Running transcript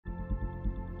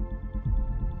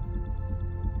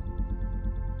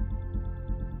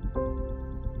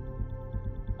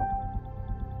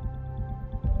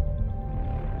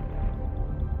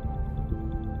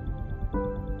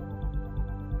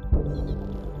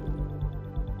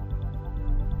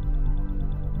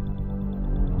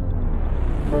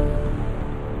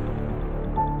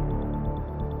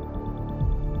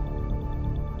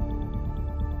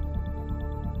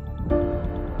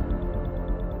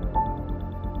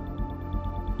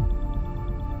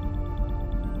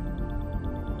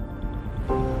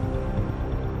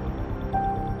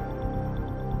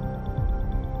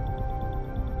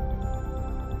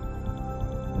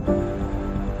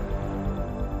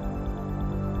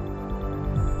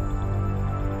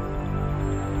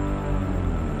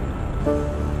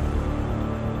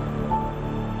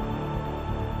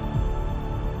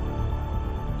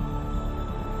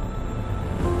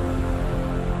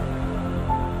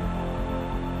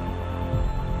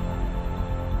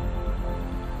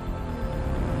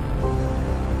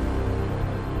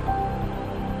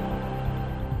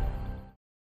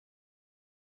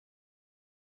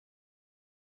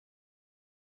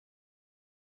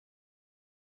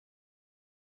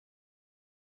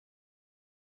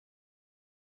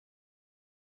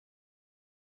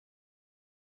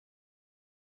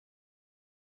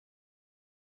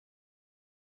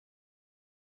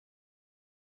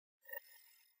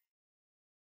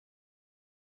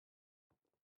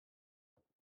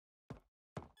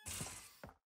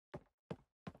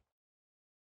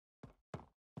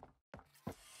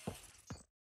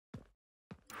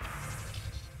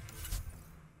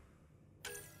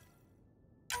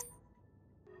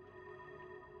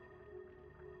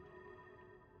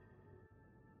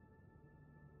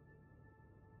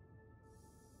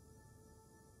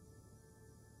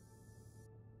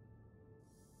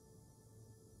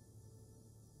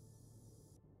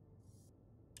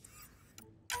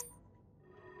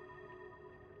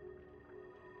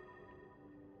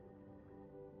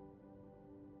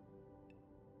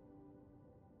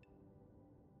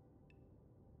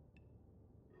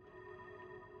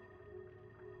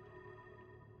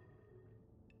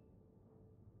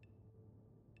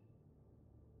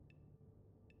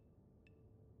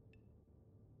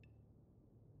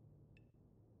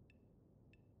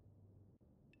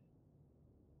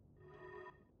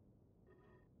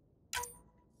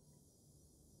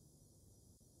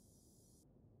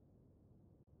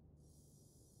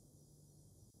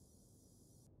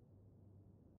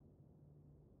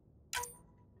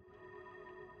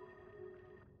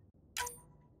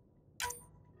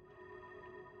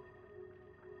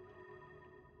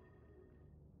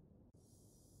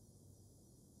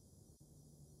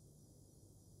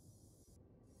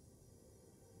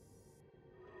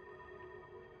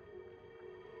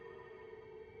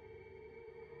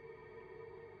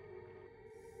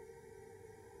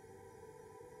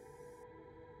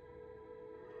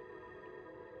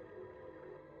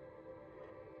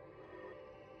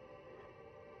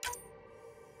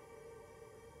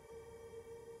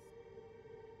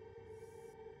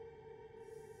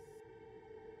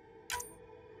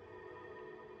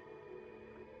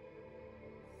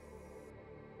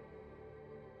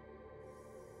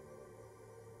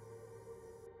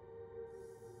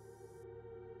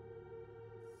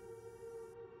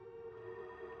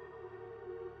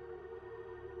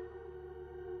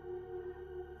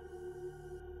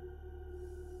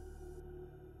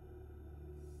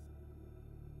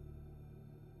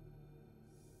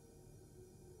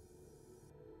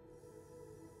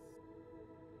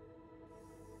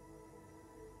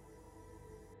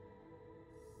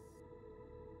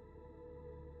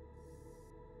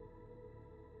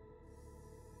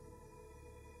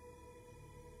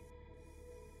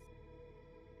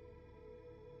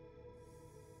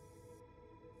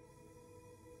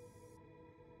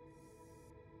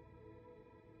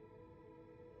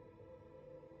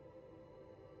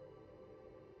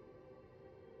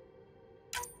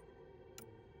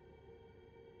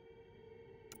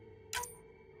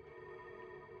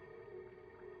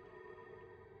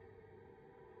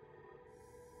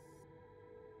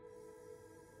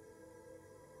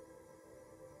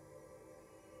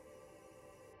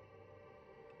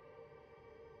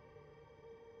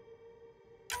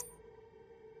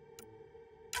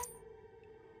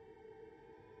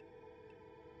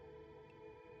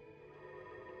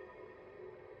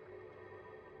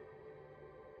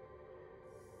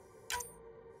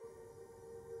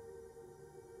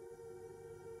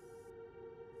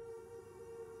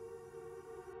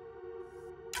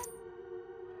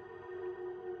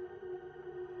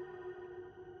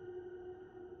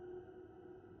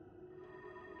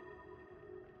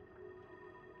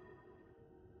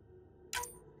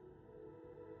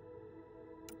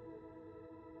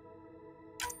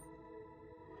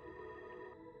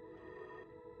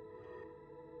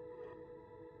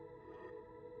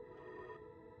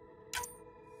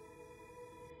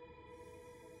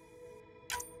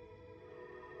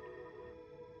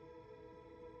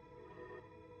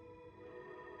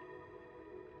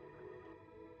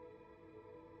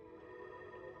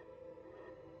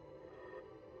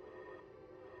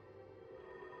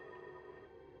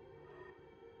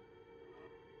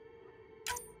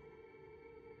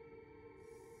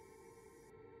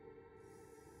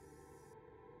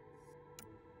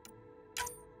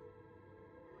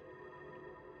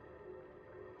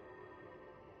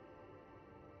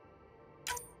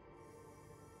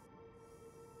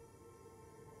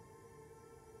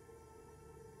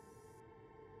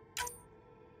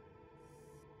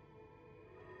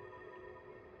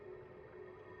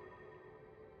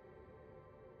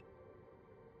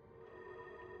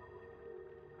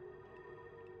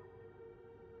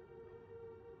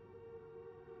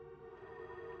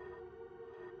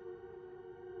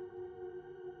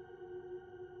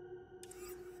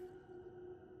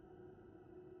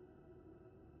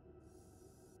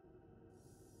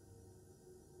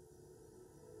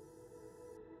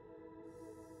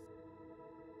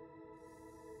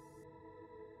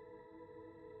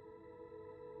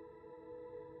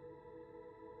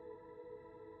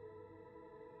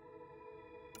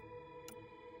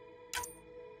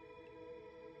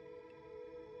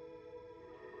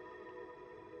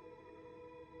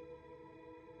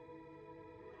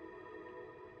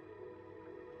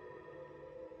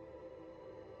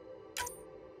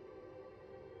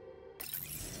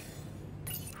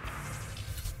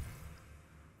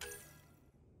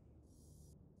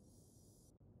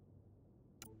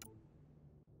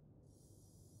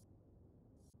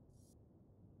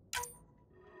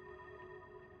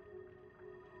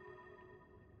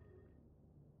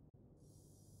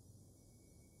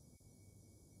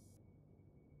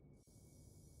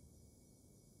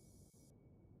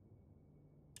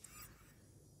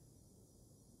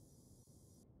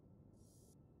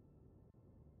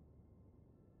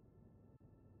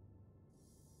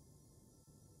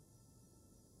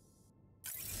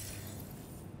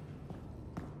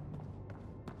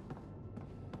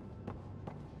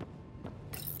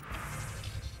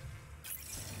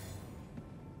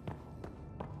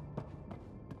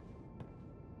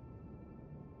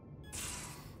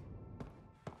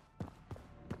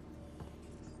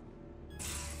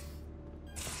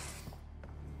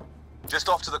Just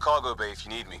off to the cargo bay if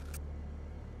you need me.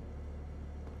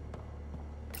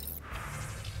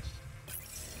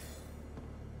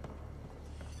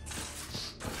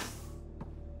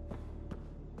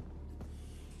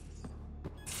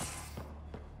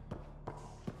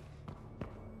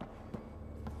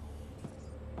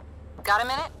 Got a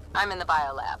minute? I'm in the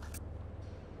biolab.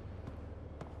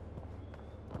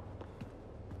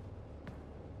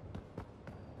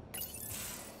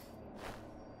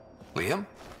 Liam?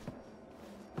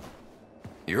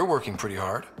 You're working pretty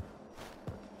hard.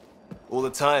 All the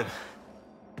time.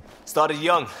 Started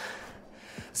young.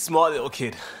 Smart little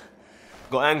kid.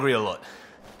 Got angry a lot.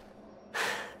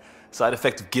 Side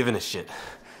effect of giving a shit.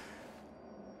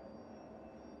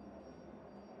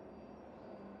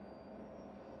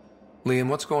 Liam,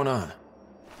 what's going on?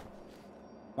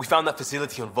 We found that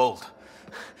facility on Vold.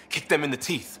 Kicked them in the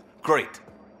teeth. Great.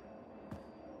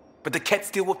 But they can't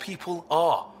steal what people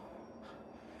are.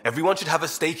 Everyone should have a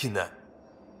stake in that.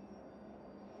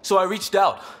 So I reached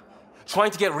out, trying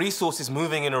to get resources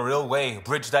moving in a real way,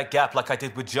 bridge that gap like I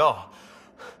did with Jar.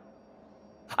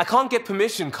 I can't get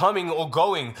permission coming or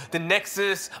going. The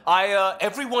Nexus, Aya,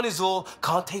 everyone is all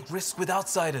can't take risks with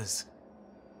outsiders.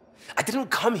 I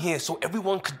didn't come here so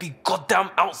everyone could be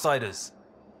goddamn outsiders.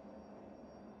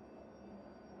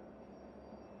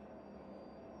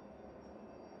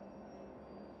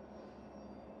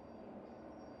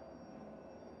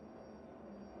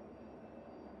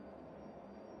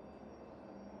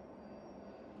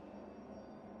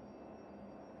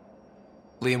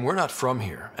 Liam, we're not from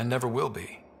here, and never will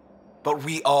be. But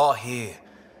we are here.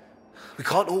 We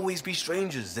can't always be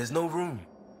strangers. There's no room.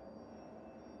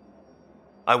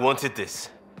 I wanted this.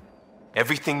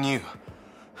 Everything new.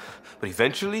 But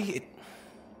eventually,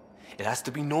 it has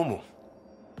to be normal.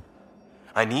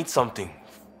 I need something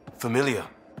familiar.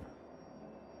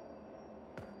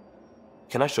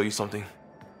 Can I show you something?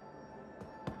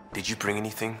 Did you bring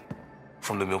anything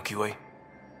from the Milky Way?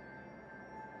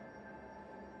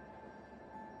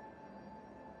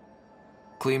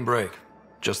 Clean break.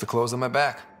 Just the clothes on my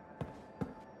back.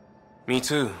 Me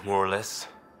too, more or less.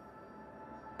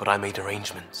 But I made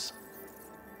arrangements.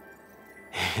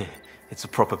 It's a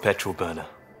proper petrol burner.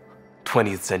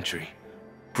 20th century.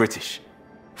 British.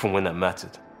 From when that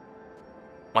mattered.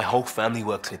 My whole family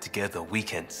worked on it together,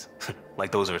 weekends.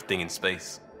 Like those are a thing in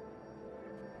space.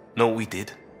 Know what we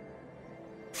did?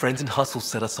 Friends in Hustle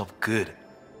set us up good.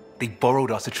 They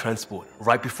borrowed us to transport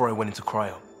right before I went into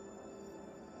cryo.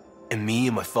 And me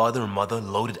and my father and mother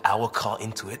loaded our car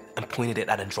into it and pointed it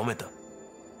at Andromeda.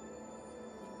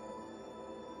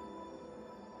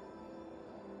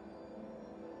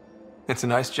 It's a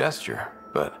nice gesture,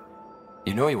 but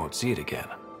you know you won't see it again.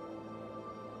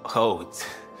 Oh, it's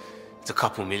a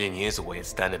couple million years away at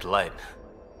standard light.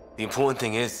 The important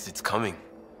thing is, it's coming.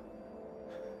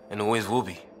 And always will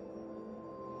be.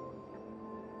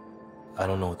 I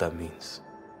don't know what that means.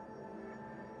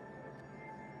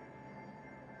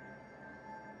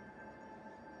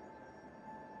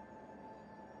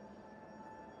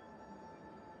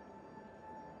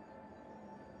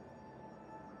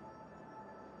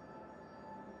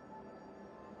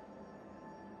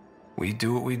 We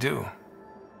do what we do.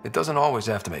 It doesn't always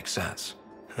have to make sense.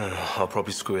 I'll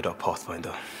probably screw it up,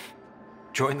 Pathfinder.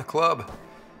 Join the club.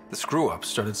 The screw-up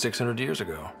started 600 years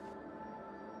ago.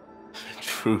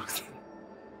 Truth.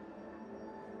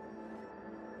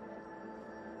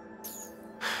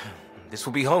 This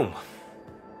will be home.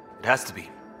 It has to be.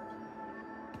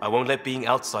 I won't let being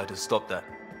outsiders stop that.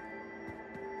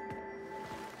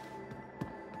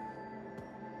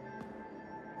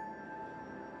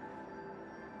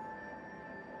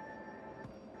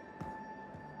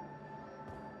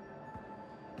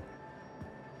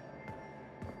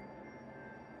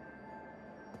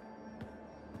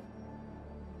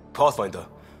 Pathfinder,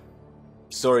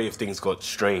 sorry if things got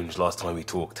strange last time we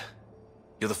talked.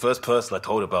 You're the first person I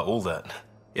told about all that.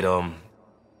 It,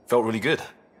 felt really good.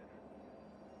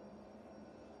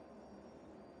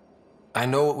 I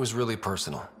know it was really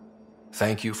personal.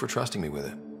 Thank you for trusting me with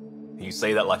it. You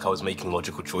say that like I was making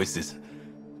logical choices.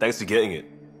 Thanks for getting it.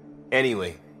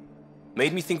 Anyway,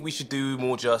 made me think we should do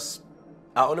more just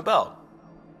out and about.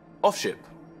 Off-ship,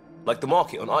 like the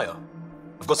market on Aya.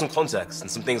 I've got some contacts and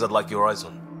some things I'd like your eyes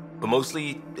on. But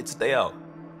mostly, it's a day out.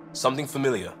 Something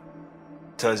familiar.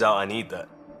 Turns out I need that.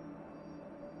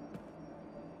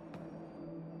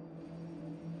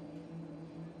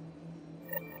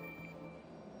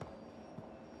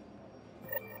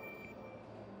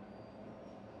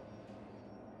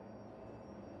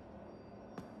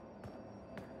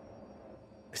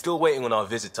 Still waiting on our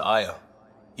visit to Aya.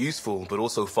 Useful, but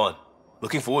also fun.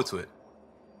 Looking forward to it.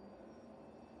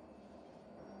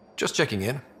 Just checking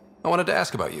in. I wanted to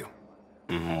ask about you.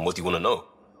 What do you want to know?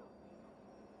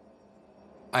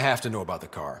 I have to know about the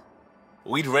car.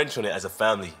 We'd wrench on it as a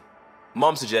family.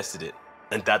 Mom suggested it,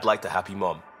 and Dad liked a happy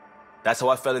mom. That's how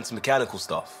I fell into mechanical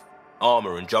stuff.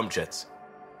 Armor and jump jets.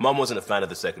 Mom wasn't a fan of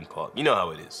the second part. You know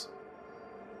how it is.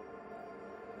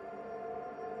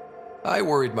 I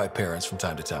worried my parents from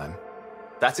time to time.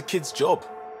 That's a kid's job.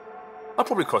 I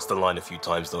probably crossed the line a few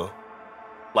times, though.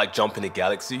 Like jumping a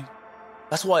galaxy.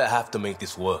 That's why I have to make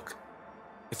this work.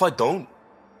 If I don't,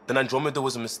 then Andromeda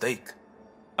was a mistake.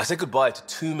 I said goodbye to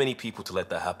too many people to let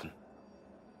that happen.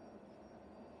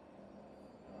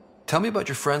 Tell me about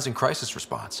your friends in crisis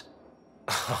response.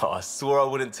 I swore I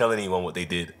wouldn't tell anyone what they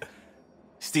did.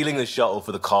 Stealing the shuttle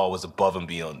for the car was above and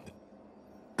beyond.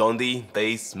 Dondi,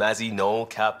 Bass, Mazzy, Noel,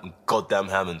 Cap, and goddamn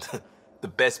Hammond. The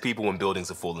best people when buildings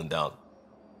have fallen down.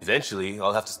 Eventually,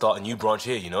 I'll have to start a new branch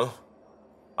here, you know?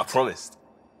 I promised.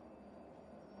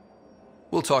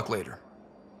 We'll talk later.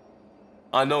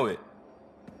 I know it.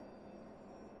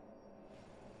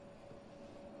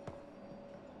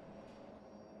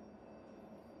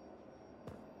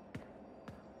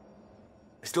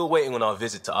 Still waiting on our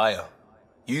visit to Aya.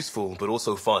 Useful, but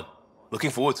also fun.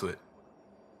 Looking forward to it.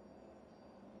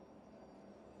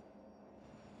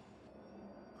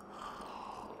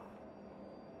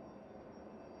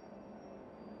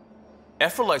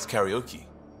 Efra likes karaoke.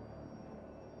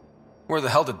 Where the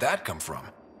hell did that come from?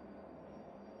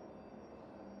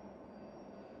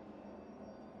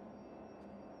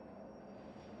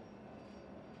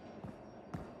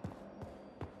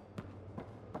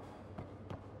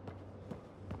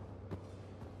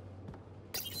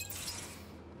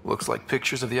 Looks like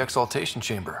pictures of the exaltation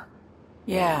chamber.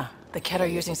 Yeah, the Ket are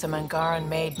using some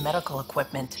Angaran-made medical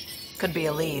equipment. Could be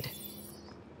a lead.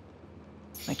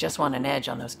 I just want an edge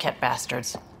on those Ket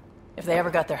bastards. If they ever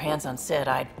got their hands on Sid,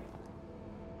 I'd...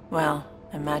 Well,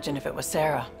 imagine if it was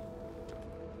Sarah.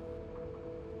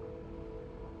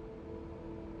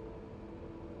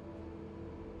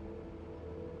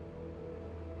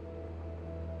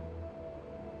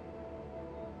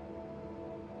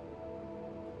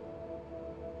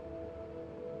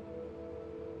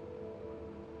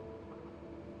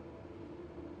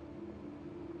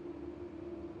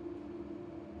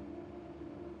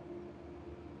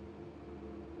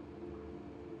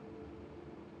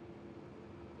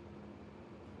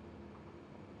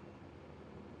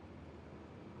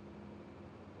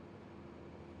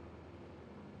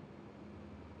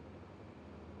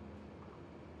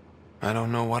 I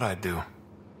don't know what I'd do.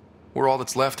 We're all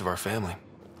that's left of our family.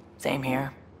 Same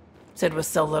here. Sid was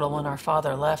so little when our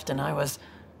father left, and I was...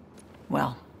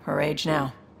 well, her age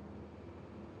now.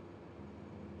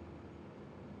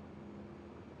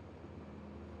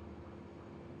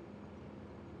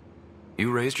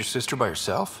 You raised your sister by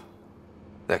yourself?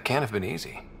 That can't have been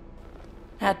easy.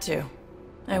 Had to.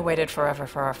 I waited forever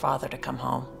for our father to come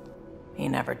home. He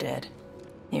never did.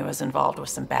 He was involved with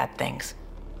some bad things.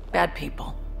 Bad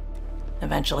people.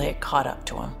 Eventually it caught up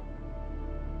to him.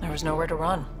 There was nowhere to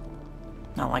run.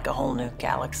 Not like a whole new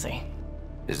galaxy.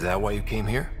 Is that why you came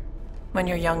here? When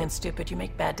you're young and stupid, you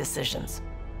make bad decisions.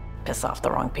 Piss off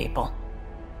the wrong people.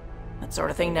 That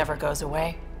sort of thing never goes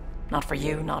away. Not for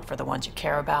you, not for the ones you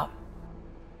care about.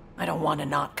 I don't want to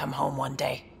not come home one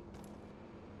day.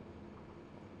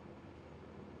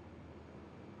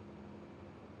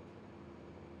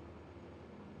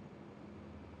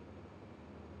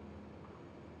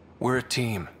 We're a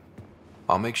team.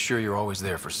 I'll make sure you're always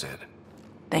there for Sid.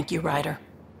 Thank you, Ryder.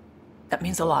 That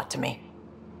means a lot to me.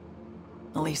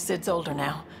 At least Sid's older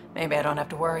now. Maybe I don't have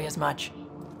to worry as much.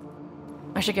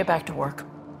 I should get back to work.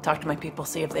 Talk to my people,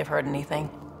 see if they've heard anything.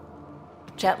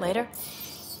 Chat later?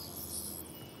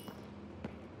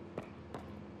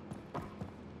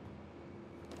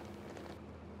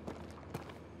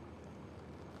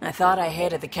 I thought I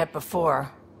hated the Ket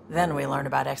before. Then we learned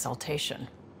about exaltation.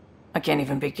 I can't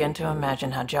even begin to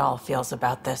imagine how Jal feels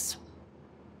about this.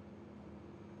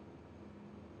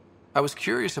 I was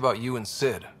curious about you and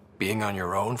Sid, being on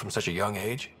your own from such a young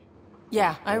age.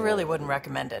 Yeah, I really wouldn't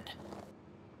recommend it.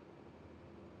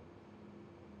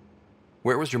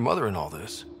 Where was your mother in all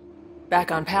this? Back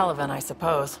on Palaven, I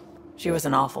suppose. She was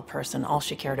an awful person. All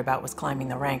she cared about was climbing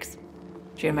the ranks.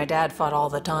 She and my dad fought all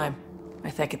the time. I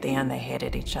think at the end they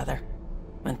hated each other.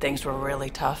 When things were really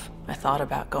tough, I thought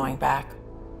about going back.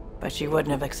 But she wouldn't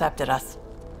have accepted us.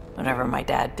 Whatever my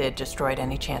dad did destroyed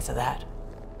any chance of that.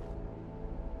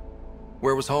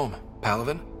 Where was home?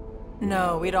 Palaven?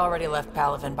 No, we'd already left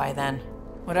Palaven by then.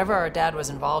 Whatever our dad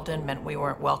was involved in meant we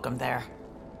weren't welcome there.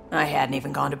 I hadn't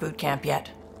even gone to boot camp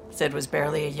yet. Sid was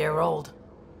barely a year old.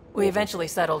 We eventually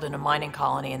settled in a mining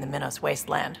colony in the Minos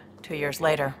wasteland. 2 years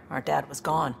later, our dad was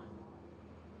gone.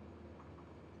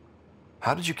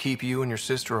 How did you keep you and your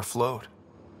sister afloat?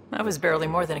 I was barely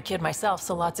more than a kid myself,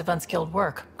 so lots of unskilled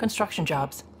work, construction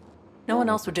jobs. No one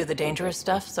else would do the dangerous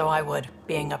stuff, so I would,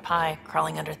 being up high,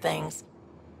 crawling under things.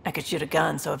 I could shoot a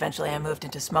gun, so eventually I moved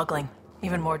into smuggling.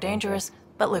 Even more dangerous,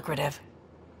 but lucrative.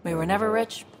 We were never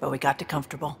rich, but we got too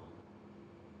comfortable.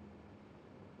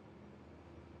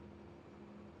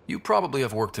 You probably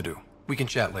have work to do. We can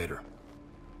chat later.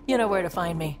 You know where to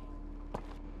find me.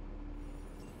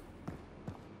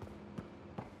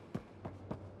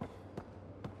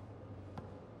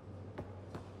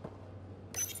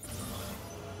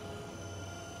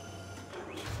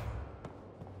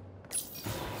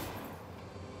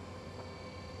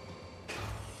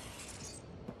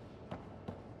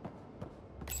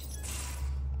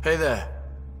 Hey there.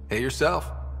 Hey yourself.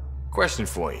 Question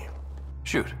for you.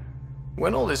 Shoot.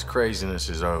 When all this craziness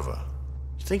is over,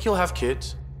 you think you'll have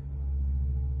kids?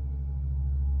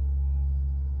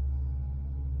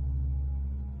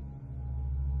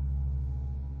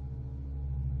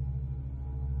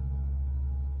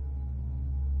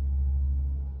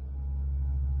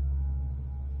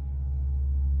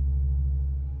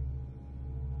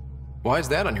 Why is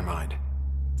that on your mind?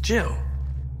 Jill,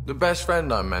 the best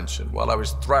friend I mentioned while I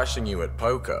was thrashing you at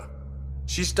poker.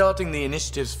 She's starting the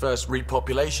initiative's first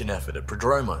repopulation effort at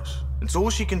Prodromos. It's all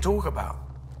she can talk about.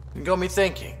 It got me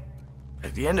thinking.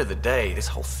 At the end of the day, this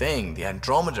whole thing, the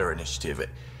Andromeda initiative,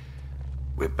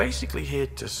 we're basically here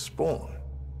to spawn.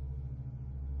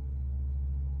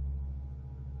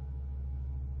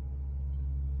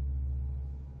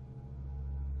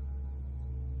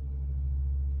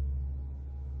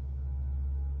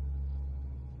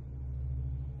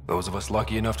 Those of us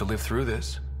lucky enough to live through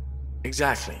this.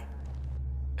 Exactly.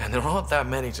 And there aren't that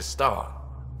many to start.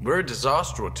 We're a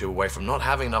disaster or two away from not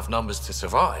having enough numbers to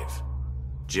survive.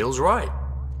 Jill's right.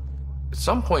 At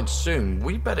some point soon,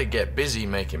 we better get busy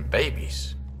making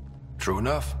babies. True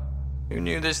enough. Who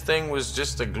knew this thing was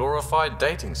just a glorified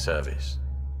dating service?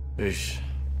 Eesh.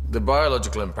 The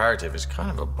biological imperative is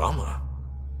kind of a bummer.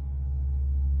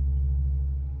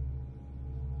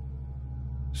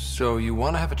 So you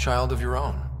want to have a child of your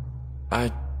own? I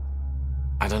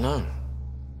don't know.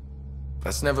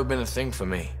 That's never been a thing for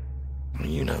me.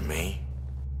 You know me.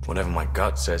 Whatever my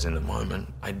gut says in the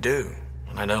moment, I do,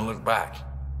 and I don't look back.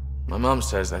 My mom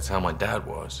says that's how my dad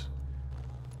was.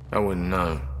 I wouldn't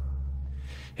know.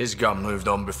 His gut moved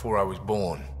on before I was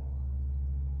born.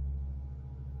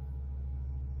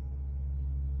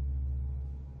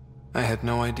 I had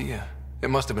no idea. It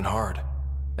must have been hard.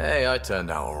 Hey, I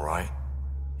turned out all right.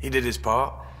 He did his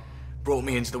part, brought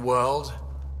me into the world.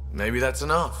 Maybe that's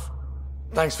enough.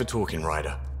 Thanks for talking,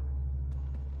 Ryder.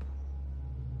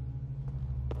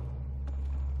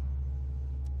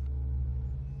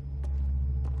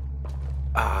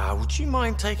 Would you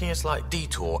mind taking a slight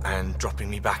detour and dropping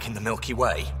me back in the Milky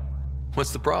Way?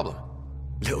 What's the problem?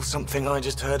 Little something I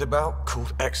just heard about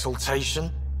called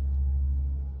exaltation.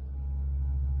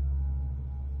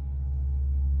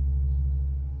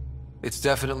 It's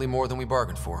definitely more than we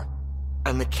bargained for.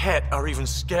 And the Ket are even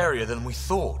scarier than we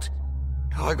thought.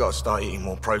 I gotta start eating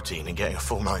more protein and getting a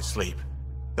full night's sleep.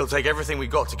 It'll take everything we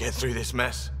got to get through this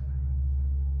mess.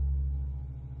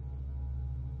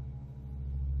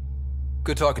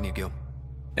 Good talking to you, Gil.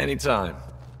 Anytime.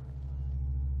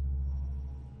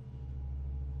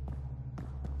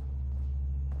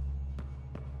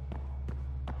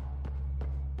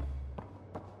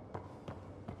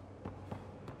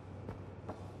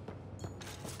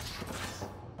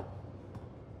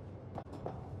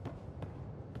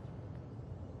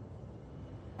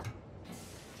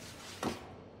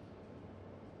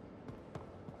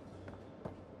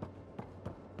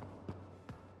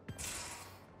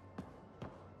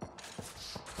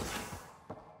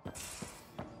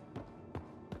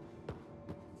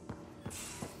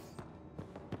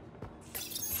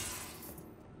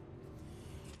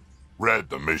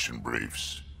 Read the mission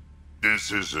briefs.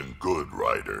 This isn't good,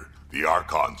 Ryder. The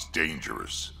Archon's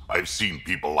dangerous. I've seen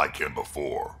people like him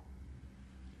before.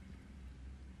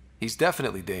 He's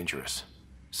definitely dangerous.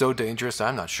 So dangerous,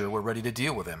 I'm not sure we're ready to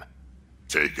deal with him.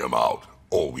 Take him out.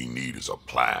 All we need is a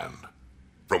plan.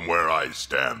 From where I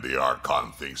stand, the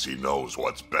Archon thinks he knows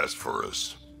what's best for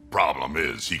us. Problem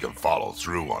is, he can follow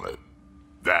through on it.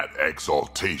 That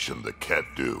exaltation the Ket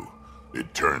do,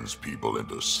 it turns people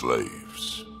into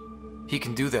slaves. He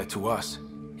can do that to us.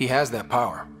 He has that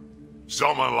power.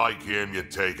 Someone like him you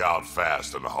take out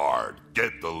fast and hard.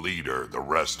 Get the leader, the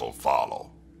rest will follow.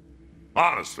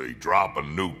 Honestly, drop a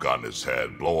nuke on his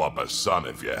head, blow up a sun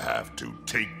if you have to.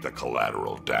 Take the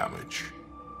collateral damage.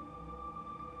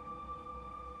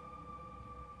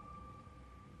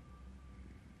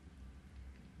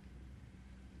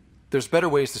 There's better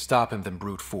ways to stop him than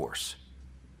brute force.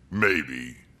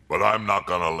 Maybe, but I'm not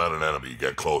gonna let an enemy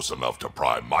get close enough to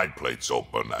pry my plates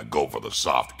open and go for the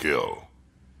soft kill.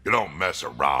 You don't mess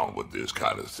around with this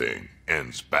kind of thing.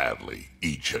 Ends badly,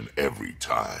 each and every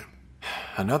time.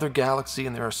 Another galaxy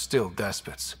and there are still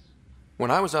despots.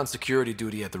 When I was on security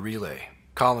duty at the relay,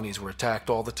 colonies were attacked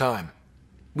all the time.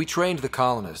 We trained the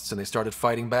colonists and they started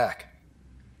fighting back.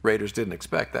 Raiders didn't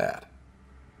expect that.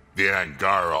 The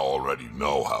Angara already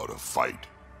know how to fight.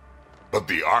 But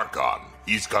the Archon,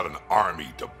 he's got an army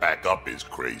to back up his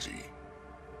crazy.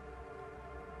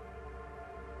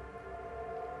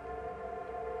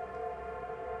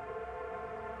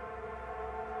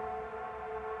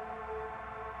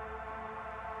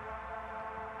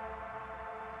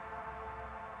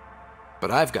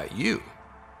 But I've got you,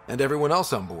 and everyone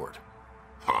else on board.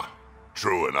 Huh.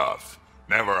 True enough.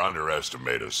 Never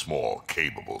underestimate a small,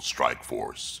 capable strike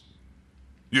force.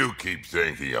 You keep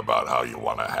thinking about how you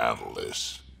want to handle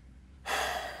this.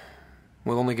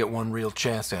 We'll only get one real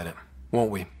chance at it,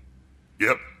 won't we?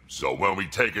 Yep, so when we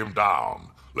take him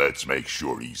down, let's make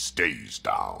sure he stays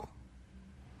down.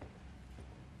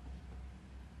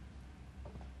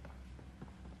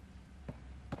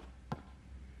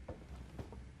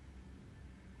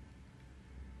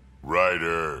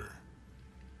 Ryder.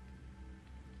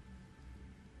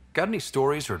 Got any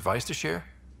stories or advice to share?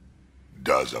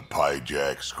 Does a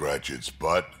pyjak scratch its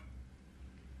butt?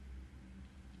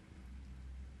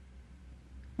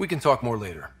 We can talk more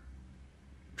later.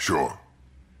 Sure.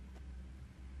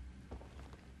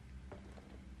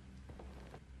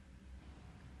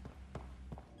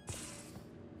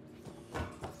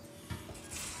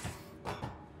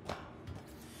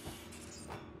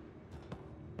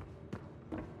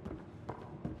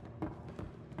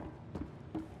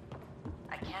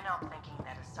 I can't help thinking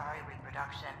that Asari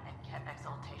reproduction and Ket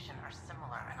exaltation are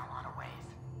similar in a lot of ways.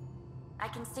 I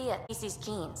can see it. Species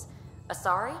genes.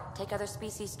 Asari take other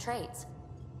species' traits.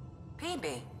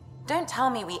 PB, don't tell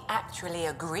me we actually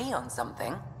agree on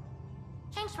something.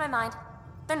 Changed my mind.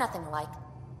 They're nothing alike.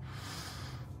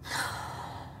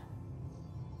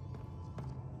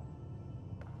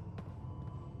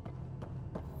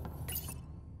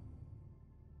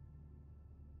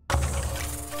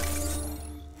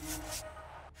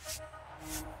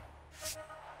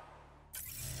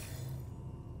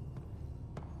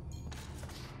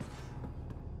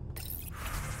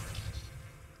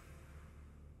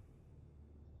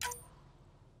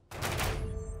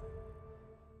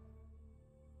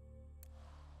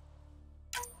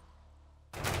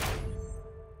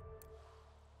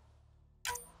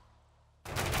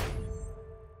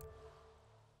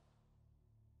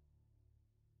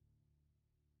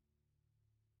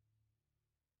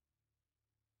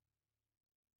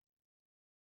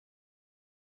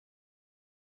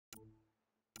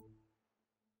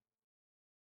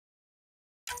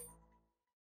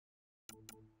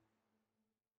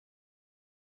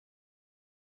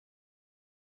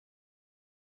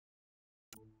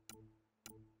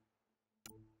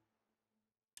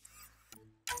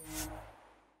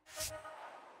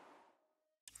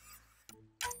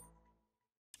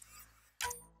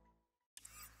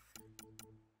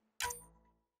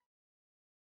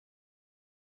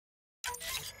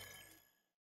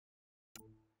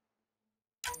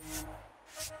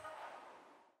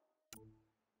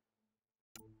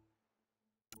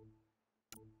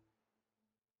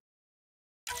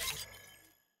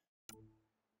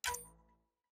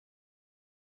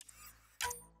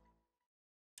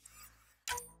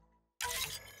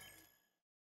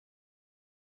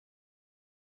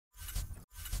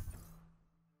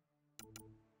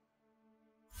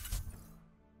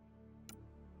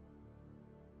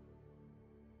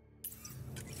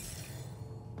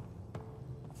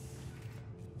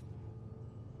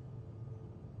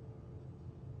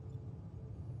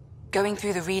 Going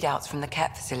through the readouts from the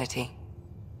Ket facility,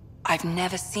 I've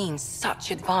never seen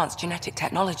such advanced genetic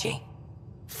technology.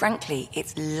 Frankly,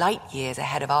 it's light years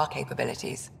ahead of our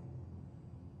capabilities.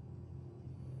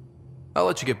 I'll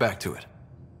let you get back to it.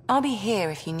 I'll be here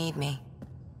if you need me.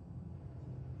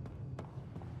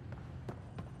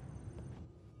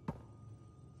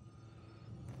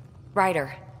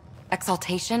 Ryder,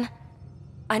 exaltation?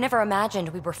 I never imagined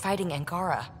we were fighting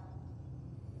Angara.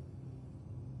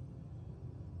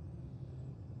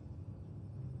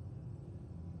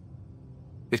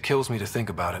 It kills me to think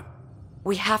about it.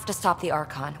 We have to stop the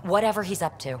Archon, whatever he's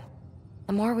up to.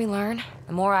 The more we learn,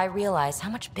 the more I realize how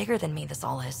much bigger than me this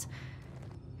all is.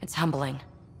 It's humbling.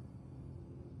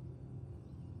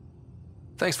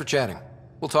 Thanks for chatting.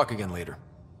 We'll talk again later.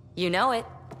 You know it.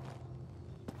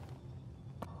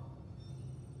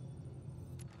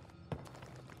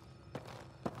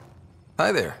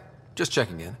 Hi there. Just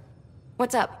checking in.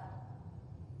 What's up?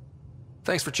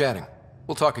 Thanks for chatting.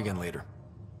 We'll talk again later.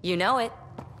 You know it.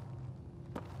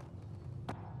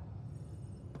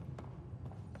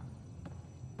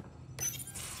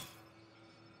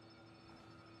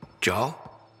 Jal?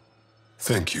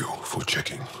 Thank you for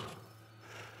checking.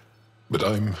 But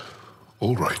I'm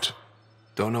all right.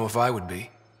 Don't know if I would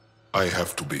be. I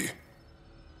have to be.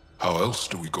 How else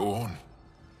do we go on?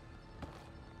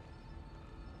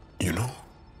 You know?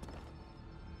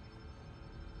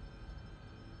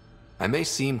 I may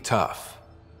seem tough,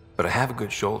 but I have a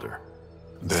good shoulder.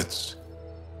 That's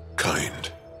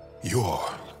kind. You're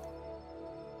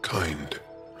kind.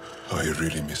 I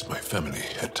really miss my family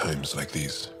at times like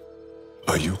these.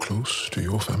 Are you close to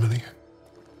your family?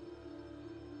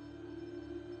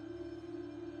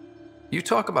 You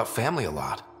talk about family a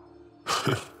lot.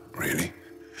 Really?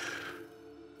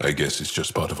 I guess it's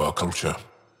just part of our culture.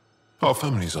 Our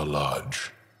families are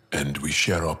large, and we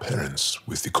share our parents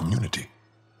with the community.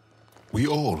 We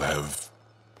all have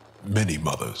many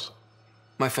mothers.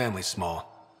 My family's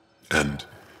small. And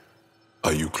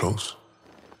are you close?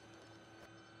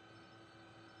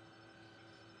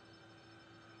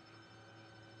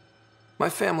 My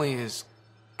family is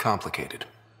complicated.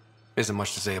 Isn't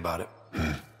much to say about it.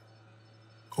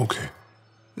 Okay.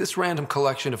 This random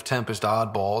collection of Tempest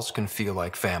oddballs can feel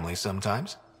like family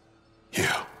sometimes.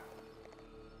 Yeah.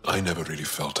 I never really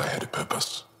felt I had a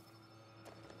purpose.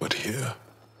 But here,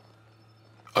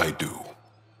 I do.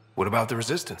 What about the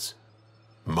Resistance?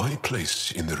 My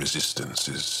place in the Resistance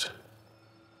is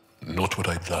not what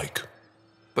I'd like.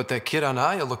 But that kid on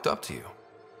Aya looked up to you.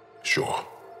 Sure.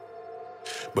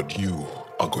 But you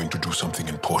are going to do something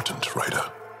important,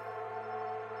 Ryder.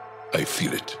 I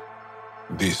feel it.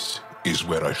 This is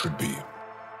where I should be.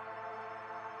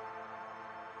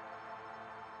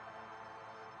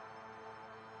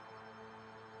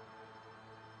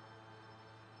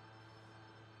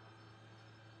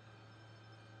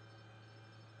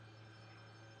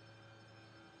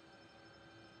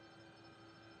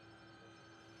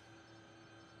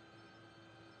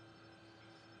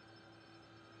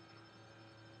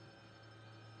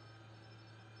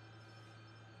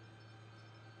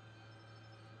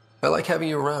 I like having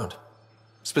you around.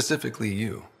 Specifically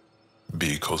you.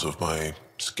 Because of my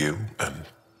skill and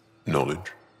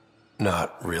knowledge.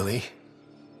 Not really.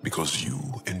 Because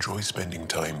you enjoy spending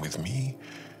time with me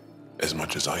as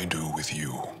much as I do with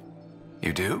you.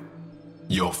 You do?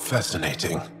 You're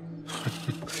fascinating.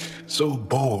 So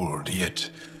bold,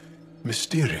 yet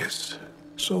mysterious.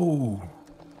 So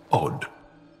odd.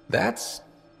 That's...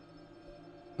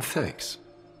 Thanks.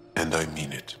 And I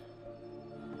mean it.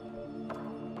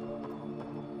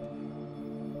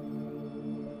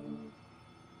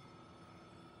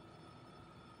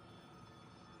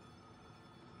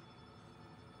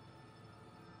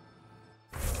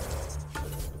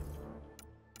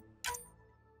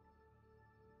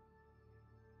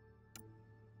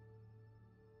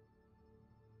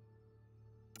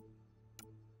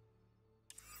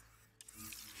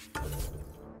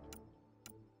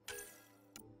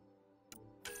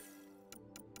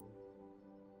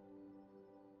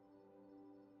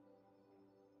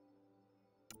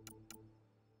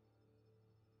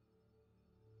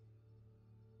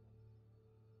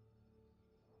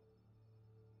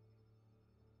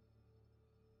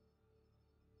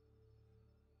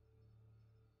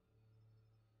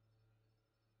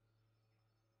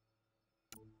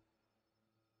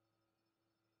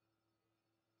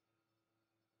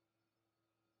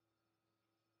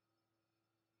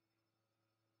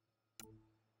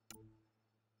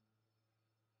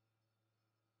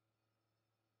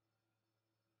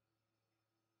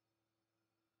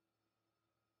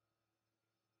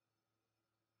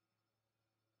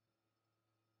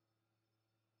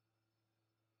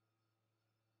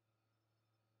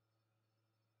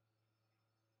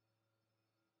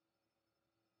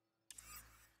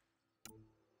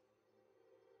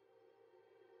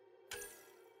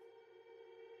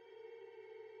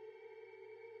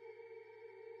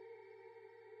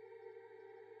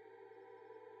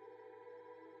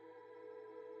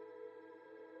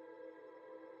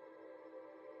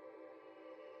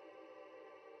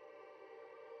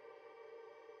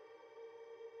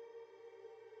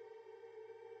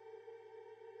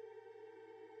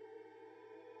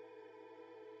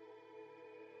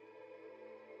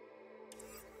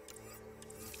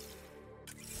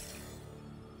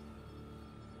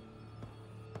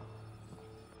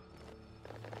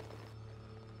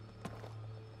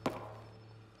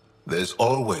 There's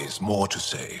always more to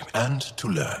say and to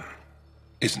learn,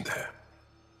 isn't there?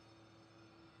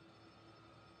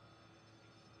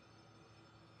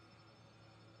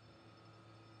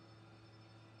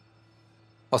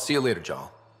 I'll see you later,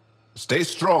 Jarl. Stay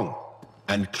strong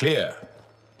and clear.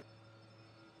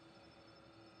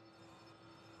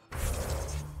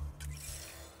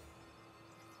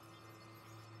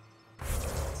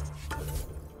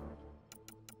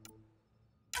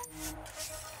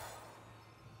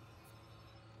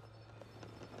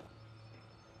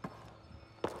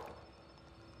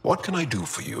 What can I do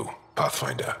for you,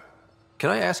 Pathfinder? Can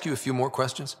I ask you a few more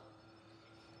questions?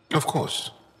 Of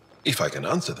course. If I can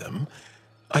answer them,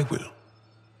 I will.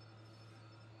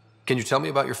 Can you tell me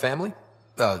about your family?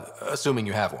 Assuming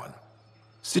you have one.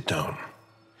 Sit down.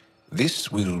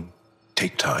 This will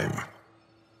take time.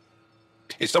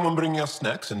 Is someone bringing us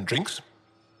snacks and drinks?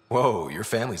 Whoa, your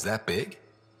family's that big?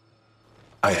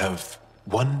 I have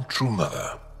one true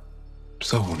mother,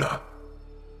 Sahuna,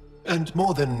 and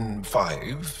more than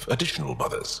 5 additional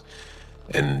mothers,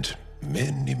 and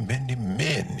many, many,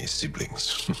 many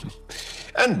siblings,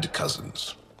 and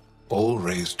cousins, all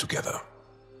raised together.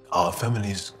 Our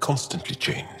families constantly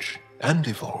change and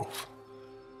evolve.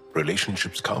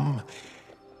 Relationships come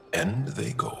and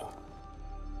they go.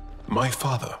 My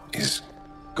father is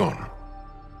gone,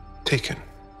 taken,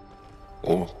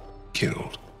 or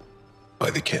killed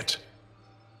by the Ket.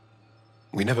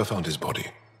 We never found his body.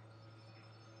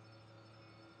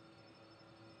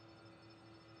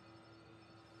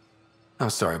 I'm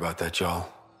sorry about that, Jarl.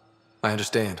 I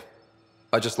understand.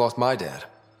 I just lost my dad.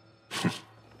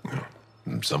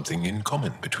 Something in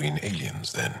common between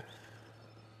aliens, then.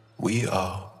 We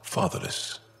are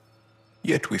fatherless,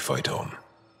 yet we fight on.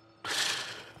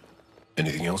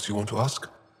 Anything else you want to ask?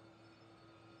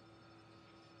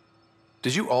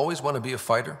 Did you always want to be a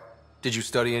fighter? Did you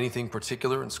study anything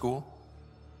particular in school?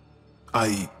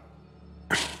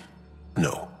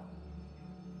 No.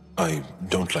 I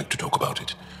don't like to talk about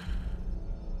it.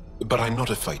 But I'm not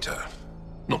a fighter.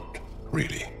 Not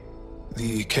really.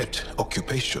 The Ket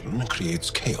occupation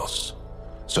creates chaos,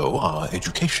 so our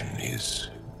education is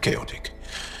chaotic.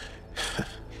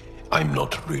 I'm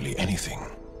not really anything,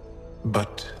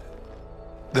 but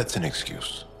that's an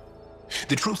excuse.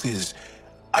 The truth is,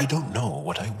 I don't know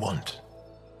what I want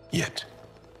yet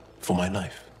for my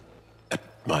life. At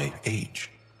my age,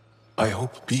 I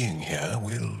hope being here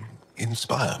will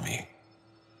inspire me.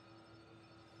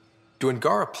 Do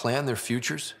Angara plan their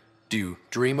futures? Do you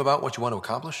dream about what you want to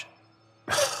accomplish?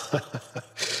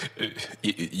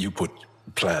 You put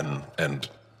plan and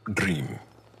dream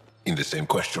in the same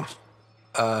question.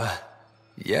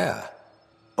 Yeah.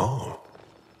 Oh,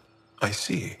 I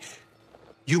see.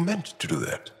 You meant to do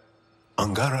that.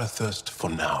 Angara thirst for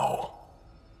now.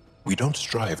 We don't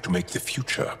strive to make the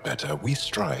future better. We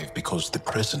strive because the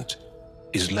present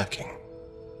is lacking.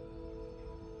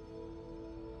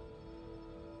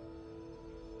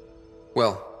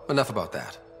 Well, enough about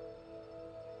that.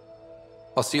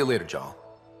 I'll see you later, Jarl.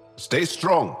 Stay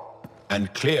strong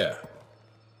and clear.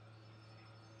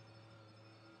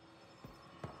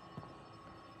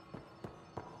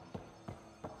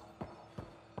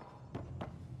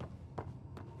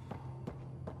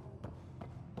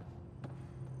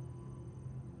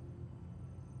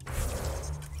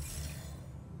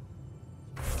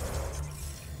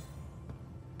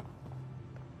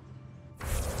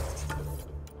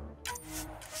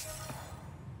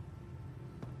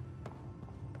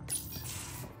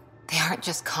 They aren't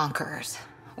just conquerors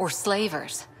or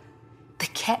slavers. The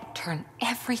Ket turn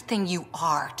everything you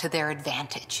are to their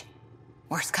advantage.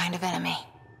 Worst kind of enemy.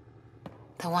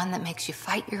 The one that makes you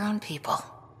fight your own people.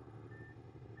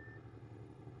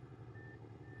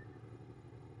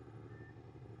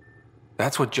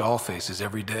 That's what Jarl faces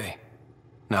every day,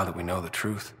 now that we know the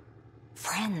truth.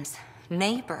 Friends,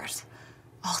 neighbors,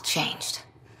 all changed.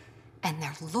 And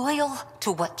they're loyal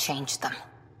to what changed them.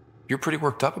 You're pretty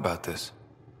worked up about this.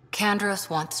 Kandros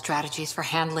wants strategies for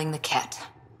handling the Ket.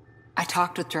 I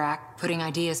talked with Drac, putting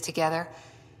ideas together.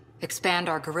 Expand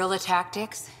our guerrilla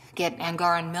tactics, get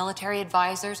Angaran military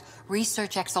advisors,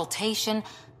 research exaltation.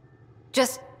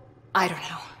 Just, I don't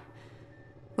know.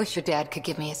 Wish your dad could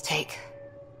give me his take.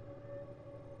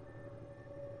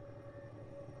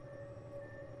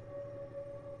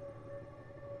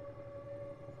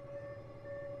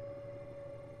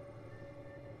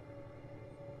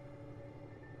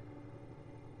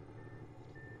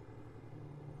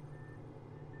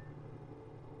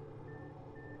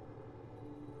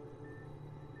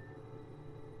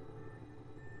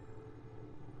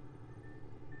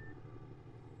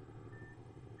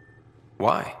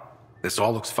 Why? This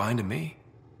all looks fine to me.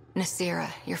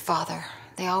 Nasira, your father,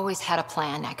 they always had a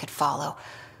plan I could follow.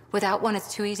 Without one,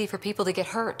 it's too easy for people to get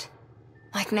hurt.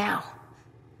 Like now.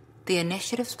 The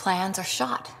Initiative's plans are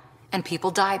shot, and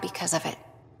people die because of it.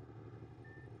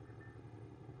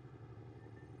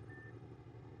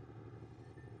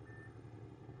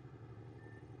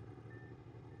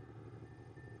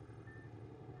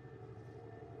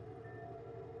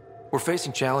 We're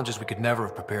facing challenges we could never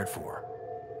have prepared for.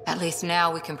 At least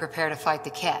now we can prepare to fight the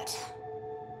Ket.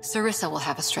 Sarissa will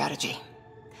have a strategy.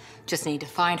 Just need to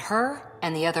find her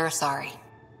and the other Asari.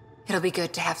 It'll be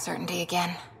good to have certainty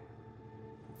again.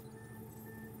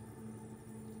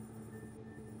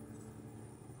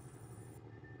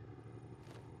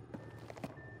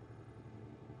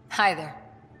 Hi there.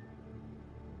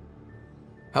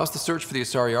 How's the search for the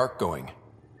Asari Ark going?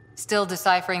 Still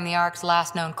deciphering the Ark's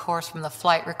last known course from the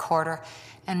flight recorder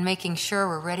and making sure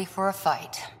we're ready for a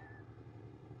fight.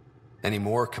 Any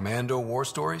more Commando war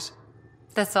stories?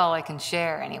 That's all I can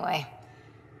share, anyway.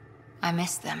 I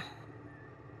miss them.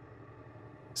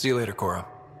 See you later, Cora.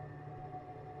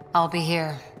 I'll be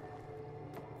here.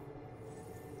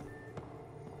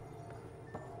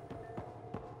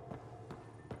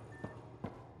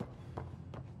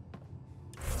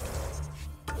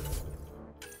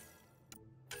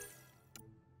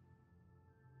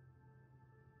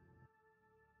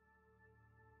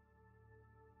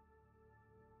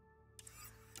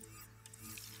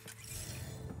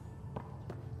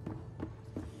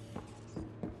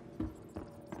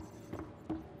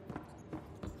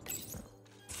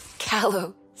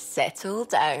 Callow, settle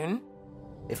down.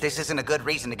 If this isn't a good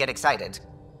reason to get excited.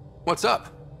 What's up?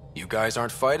 You guys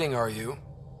aren't fighting, are you?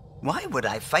 Why would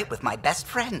I fight with my best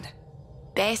friend?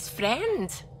 Best friend?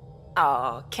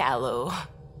 Oh, Callow.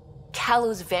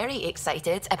 Callow's very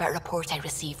excited about a report I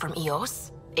received from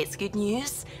EOS. It's good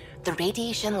news. The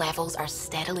radiation levels are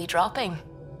steadily dropping.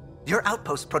 Your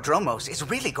outpost Prodromos is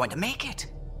really going to make it.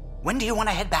 When do you want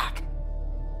to head back?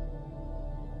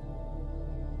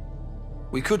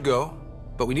 We could go,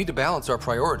 but we need to balance our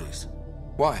priorities.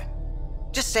 Why?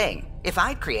 Just saying, if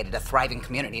I'd created a thriving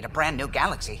community in a brand new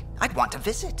galaxy, I'd want to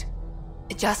visit.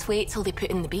 Just wait till they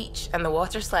put in the beach and the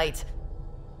water slide.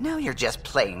 Now you're just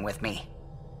playing with me.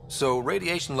 So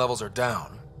radiation levels are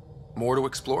down. More to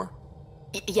explore?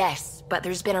 Yes, but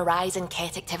there's been a rise in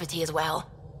Ket activity as well.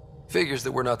 Figures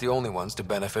that we're not the only ones to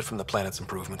benefit from the planet's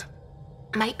improvement.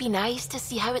 Might be nice to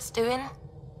see how it's doing.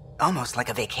 Almost like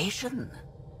a vacation.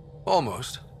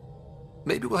 Almost.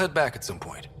 Maybe we'll head back at some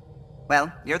point.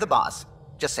 Well, you're the boss.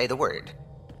 Just say the word.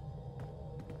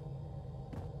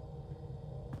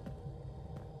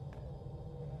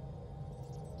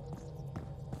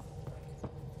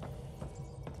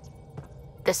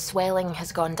 The swelling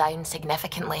has gone down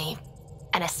significantly,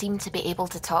 and I seem to be able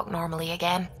to talk normally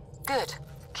again. Good.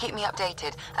 Keep me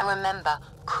updated. And remember,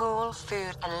 cool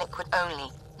food and liquid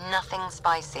only. Nothing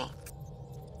spicy.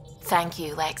 Thank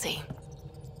you, Lexi.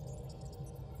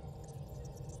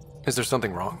 Is there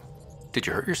something wrong? Did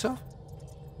you hurt yourself?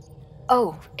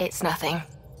 Oh, it's nothing.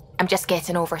 I'm just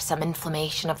getting over some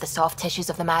inflammation of the soft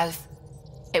tissues of the mouth.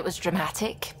 It was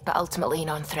dramatic, but ultimately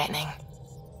non-threatening.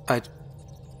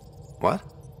 What?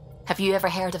 Have you ever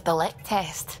heard of the lick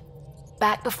test?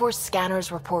 Back before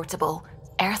scanners were portable,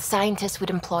 Earth scientists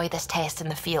would employ this test in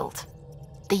the field.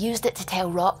 They used it to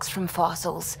tell rocks from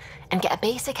fossils and get a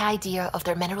basic idea of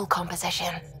their mineral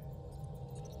composition.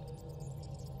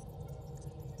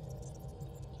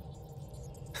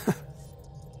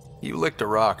 You licked a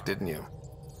rock, didn't you?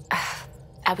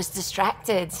 I was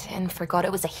distracted and forgot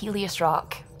it was a Helios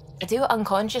rock. I do it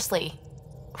unconsciously.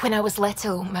 When I was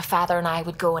little, my father and I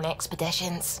would go on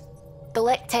expeditions. The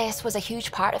lick test was a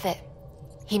huge part of it.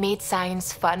 He made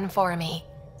science fun for me.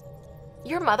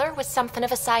 Your mother was something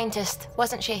of a scientist,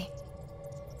 wasn't she?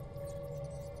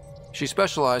 She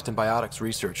specialized in biotics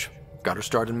research. Got her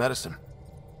start in medicine.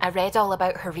 I read all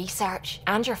about her research,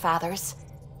 and your father's.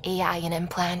 AI and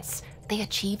implants. They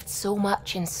achieved so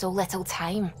much in so little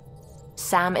time.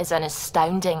 Sam is an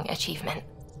astounding achievement.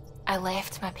 I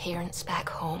left my parents back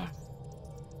home.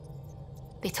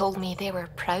 They told me they were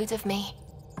proud of me,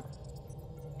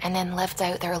 and then lived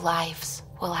out their lives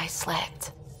while I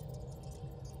slept.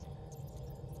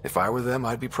 If I were them,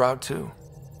 I'd be proud too.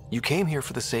 You came here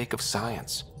for the sake of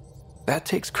science. That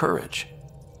takes courage.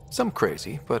 Some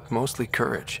crazy, but mostly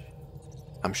courage.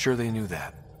 I'm sure they knew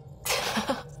that.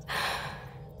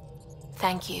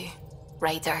 Thank you,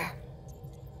 Ryder.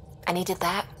 I needed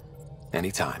that.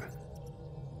 Anytime.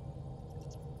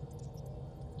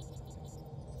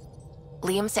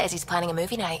 Liam says he's planning a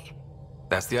movie night.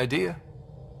 That's the idea.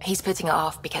 He's putting it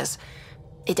off because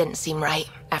it didn't seem right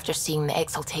after seeing the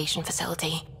exaltation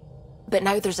facility. But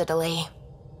now there's a delay.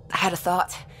 I had a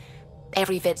thought.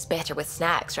 Every vid's better with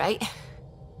snacks, right?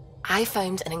 I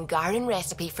found an Angaran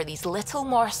recipe for these little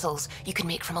morsels you can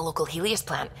make from a local Helios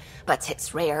plant, but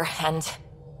it's rare and...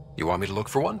 You want me to look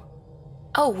for one?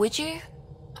 Oh, would you?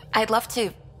 I'd love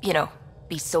to,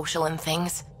 be social and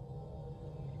things.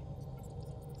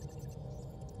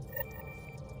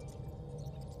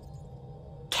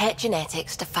 Ket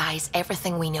genetics defies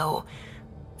everything we know.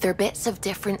 They're bits of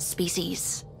different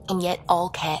species, and yet all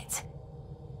Ket.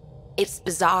 It's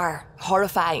bizarre,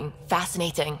 horrifying,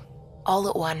 fascinating, all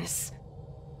at once.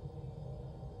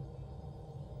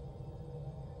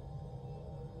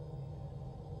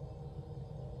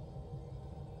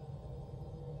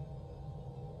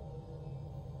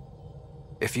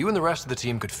 If you and the rest of the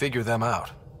team could figure them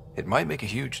out, it might make a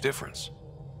huge difference.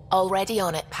 Already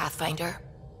on it, Pathfinder.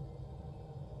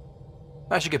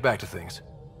 I should get back to things.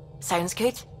 Sounds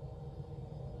good.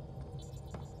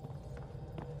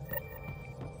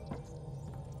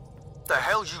 The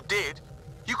hell you did?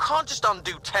 You can't just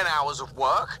undo 10 hours of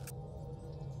work.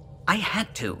 I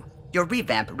had to. Your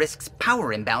revamp risks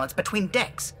power imbalance between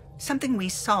decks, something we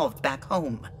solved back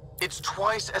home. It's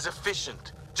twice as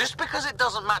efficient. Just because it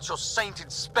doesn't match your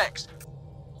sainted specs.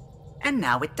 And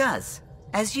now it does.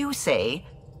 As you say,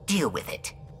 deal with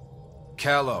it.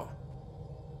 Callow.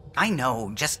 I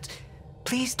know, just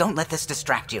please don't let this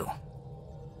distract you.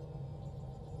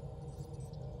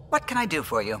 What can I do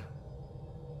for you?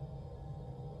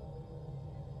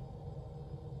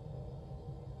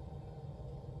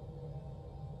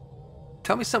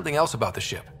 Tell me something else about the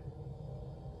ship.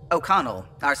 O'Connell,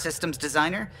 our systems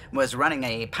designer, was running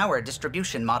a power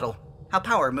distribution model, how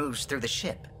power moves through the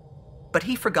ship. But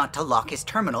he forgot to lock his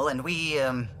terminal and we,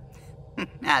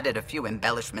 added a few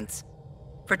embellishments.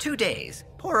 For 2 days,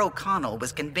 poor O'Connell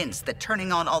was convinced that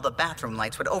turning on all the bathroom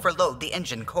lights would overload the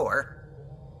engine core.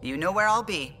 You know where I'll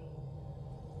be.